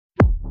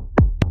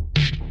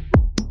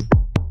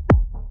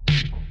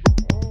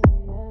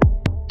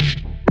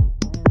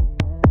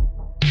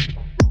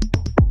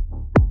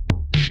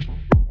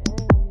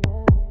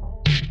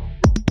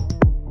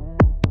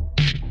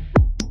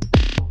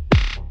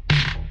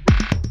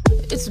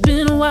It's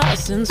been a while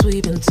since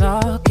we've been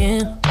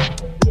talking.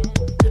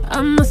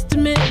 I must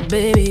admit,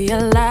 baby, I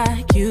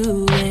like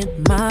you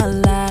in my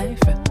life.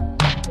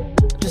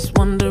 Just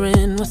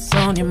wondering what's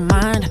on your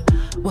mind.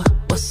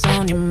 What's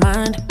on your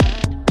mind?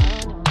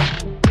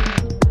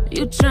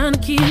 You trying to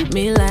keep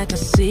me like a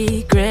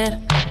secret.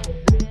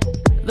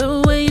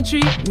 The way you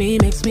treat me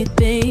makes me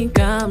think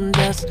I'm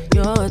just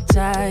your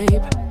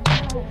type.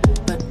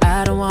 But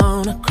I don't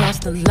wanna cross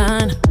the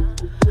line.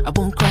 I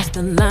won't cross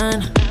the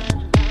line.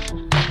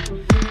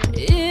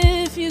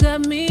 If you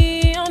got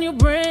me on your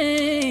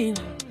brain,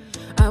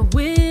 I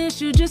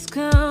wish you'd just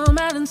come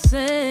out and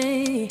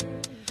say,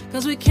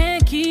 'cause we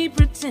can't keep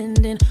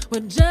pretending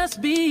we're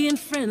just being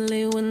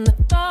friendly when the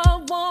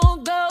thought won't